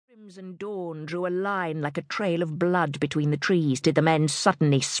crimson dawn drew a line like a trail of blood between the trees did the men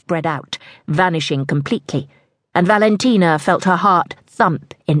suddenly spread out, vanishing completely, and Valentina felt her heart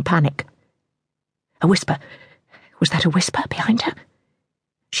thump in panic. A whisper. Was that a whisper behind her?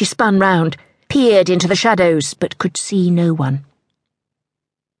 She spun round, peered into the shadows, but could see no one.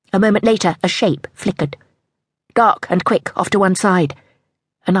 A moment later, a shape flickered. Dark and quick off to one side.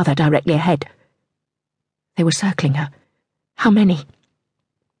 Another directly ahead. They were circling her. How many?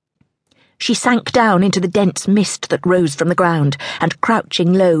 She sank down into the dense mist that rose from the ground, and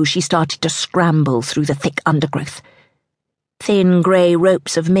crouching low she started to scramble through the thick undergrowth. Thin grey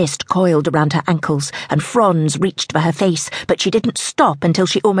ropes of mist coiled around her ankles, and fronds reached for her face, but she didn't stop until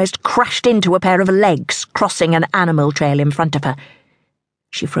she almost crashed into a pair of legs crossing an animal trail in front of her.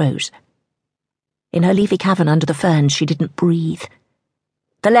 She froze. In her leafy cavern under the ferns she didn't breathe.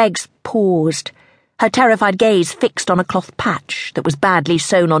 The legs paused, her terrified gaze fixed on a cloth patch that was badly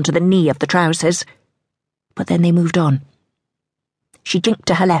sewn onto the knee of the trousers. But then they moved on. She jinked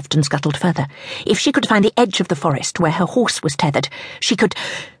to her left and scuttled further. If she could find the edge of the forest where her horse was tethered, she could...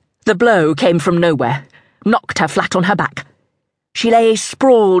 The blow came from nowhere, knocked her flat on her back. She lay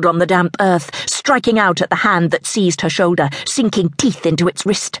sprawled on the damp earth, striking out at the hand that seized her shoulder, sinking teeth into its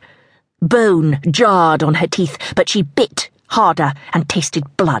wrist. Bone jarred on her teeth, but she bit harder and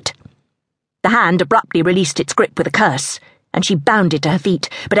tasted blood. The hand abruptly released its grip with a curse, and she bounded to her feet,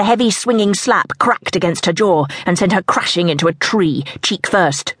 but a heavy swinging slap cracked against her jaw and sent her crashing into a tree, cheek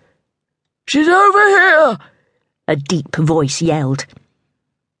first. "She's over here!" a deep voice yelled.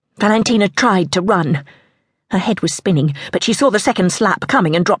 Valentina tried to run. Her head was spinning, but she saw the second slap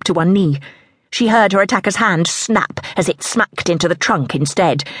coming and dropped to one knee. She heard her attacker's hand snap as it smacked into the trunk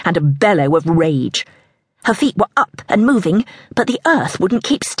instead, and a bellow of rage. Her feet were up and moving, but the earth wouldn't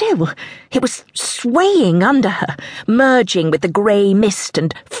keep still. It was swaying under her, merging with the grey mist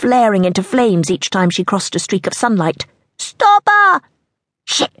and flaring into flames each time she crossed a streak of sunlight. "Stop her!"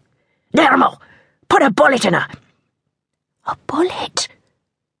 "Shit! Nermo! Put a bullet in her!" A bullet?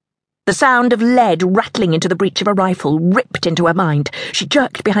 The sound of lead rattling into the breech of a rifle ripped into her mind. She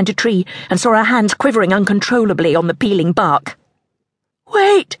jerked behind a tree and saw her hands quivering uncontrollably on the peeling bark.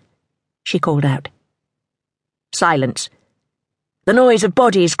 "Wait!" she called out. Silence. The noise of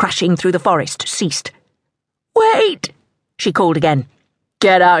bodies crashing through the forest ceased. "Wait!" she called again.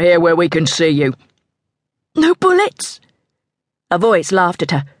 "Get out here where we can see you." "No bullets?" A voice laughed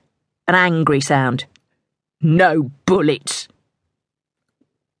at her, an angry sound. "No bullets."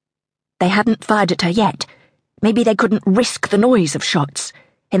 They hadn't fired at her yet. Maybe they couldn't risk the noise of shots.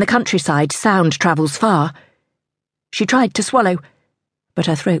 In the countryside, sound travels far. She tried to swallow, but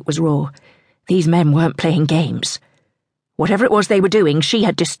her throat was raw. These men weren't playing games. Whatever it was they were doing, she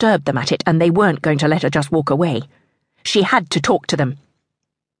had disturbed them at it, and they weren't going to let her just walk away. She had to talk to them.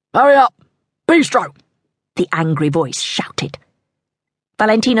 "Hurry up! Bistro!" the angry voice shouted.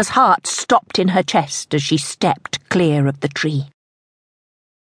 Valentina's heart stopped in her chest as she stepped clear of the tree.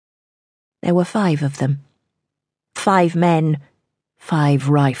 There were 5 of them. 5 men, 5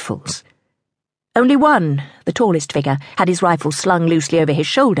 rifles. Only one, the tallest figure, had his rifle slung loosely over his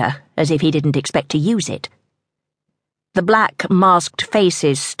shoulder, as if he didn't expect to use it. The black, masked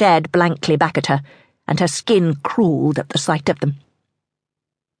faces stared blankly back at her, and her skin crawled at the sight of them.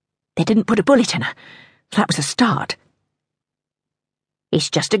 They didn't put a bullet in her. That was a start. "It's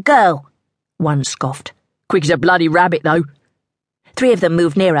just a girl," one scoffed. "Quick as a bloody rabbit, though." 3 of them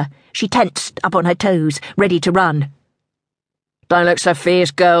moved nearer. She tensed up on her toes, ready to run. "Don't look so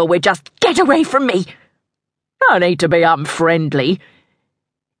fierce, girl. We're just... Get away from me!" "No need to be unfriendly."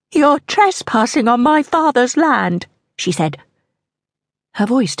 "You're trespassing on my father's land," she said. Her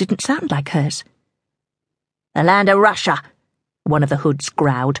voice didn't sound like hers. "The land of Russia," one of the hoods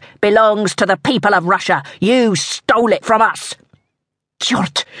growled, "belongs to the people of Russia. You stole it from us."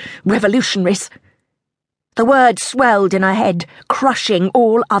 "Chort! Revolutionaries!" The words swelled in her head, crushing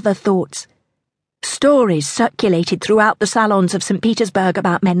all other thoughts. Stories circulated throughout the salons of St. Petersburg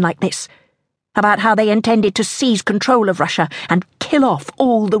about men like this, about how they intended to seize control of Russia and kill off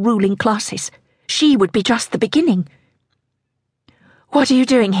all the ruling classes. She would be just the beginning. "What are you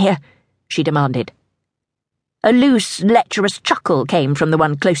doing here?" she demanded. A loose, lecherous chuckle came from the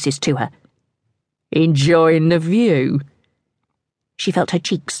one closest to her. "Enjoying the view?" She felt her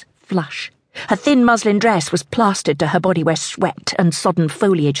cheeks flush. Her thin muslin dress was plastered to her body where sweat and sodden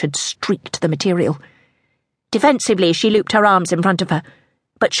foliage had streaked the material. Defensively, she looped her arms in front of her,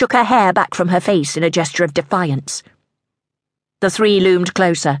 but shook her hair back from her face in a gesture of defiance. The 3 loomed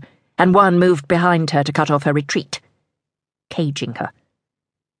closer, and one moved behind her to cut off her retreat, caging her.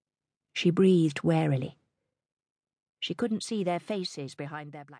 She breathed warily. She couldn't see their faces behind their black...